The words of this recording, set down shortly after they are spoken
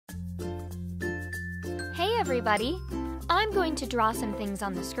everybody! I'm going to draw some things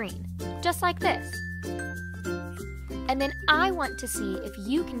on the screen, just like this. And then I want to see if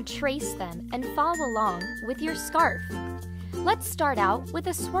you can trace them and follow along with your scarf. Let's start out with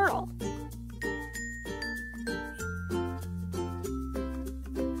a swirl.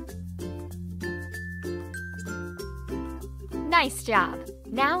 Nice job!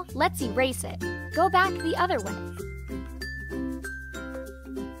 Now let's erase it. Go back the other way.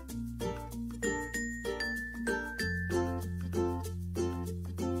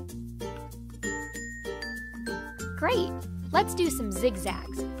 Great! Let's do some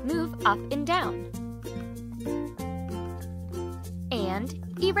zigzags. Move up and down. And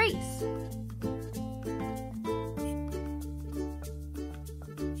erase.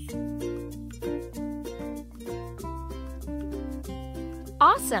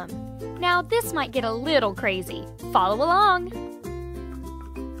 Awesome! Now this might get a little crazy. Follow along!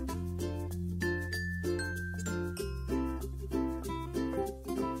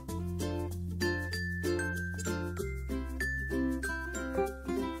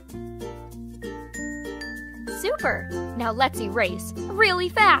 Super! Now let's erase really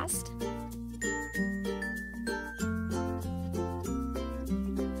fast!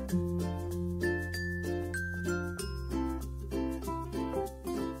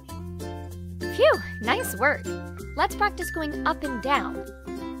 Phew! Nice work! Let's practice going up and down.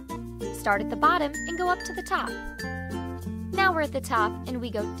 Start at the bottom and go up to the top. Now we're at the top and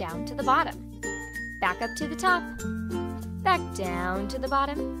we go down to the bottom. Back up to the top. Back down to the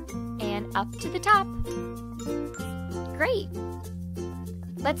bottom. And up to the top. Great!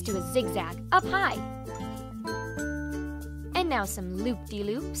 Let's do a zigzag up high. And now some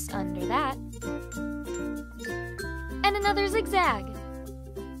loop-de-loops under that. And another zigzag.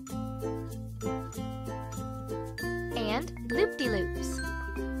 And loop-de-loops.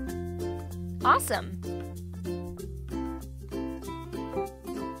 Awesome!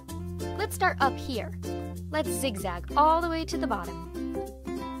 Let's start up here. Let's zigzag all the way to the bottom.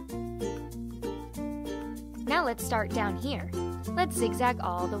 Now let's start down here. Let's zigzag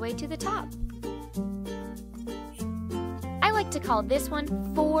all the way to the top. I like to call this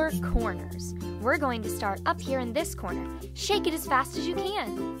one 4 corners. We're going to start up here in this corner. Shake it as fast as you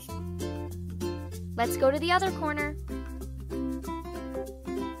can. Let's go to the other corner.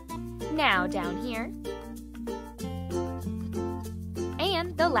 Now down here.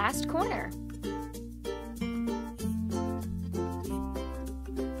 And the last corner.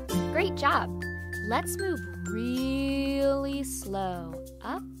 Great job! Let's move really slow.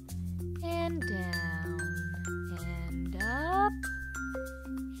 Up and down, and up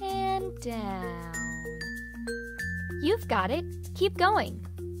and down. You've got it. Keep going.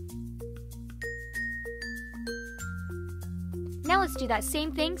 Now let's do that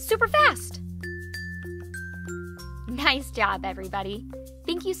same thing super fast. Nice job, everybody.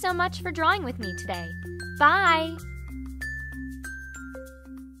 Thank you so much for drawing with me today. Bye!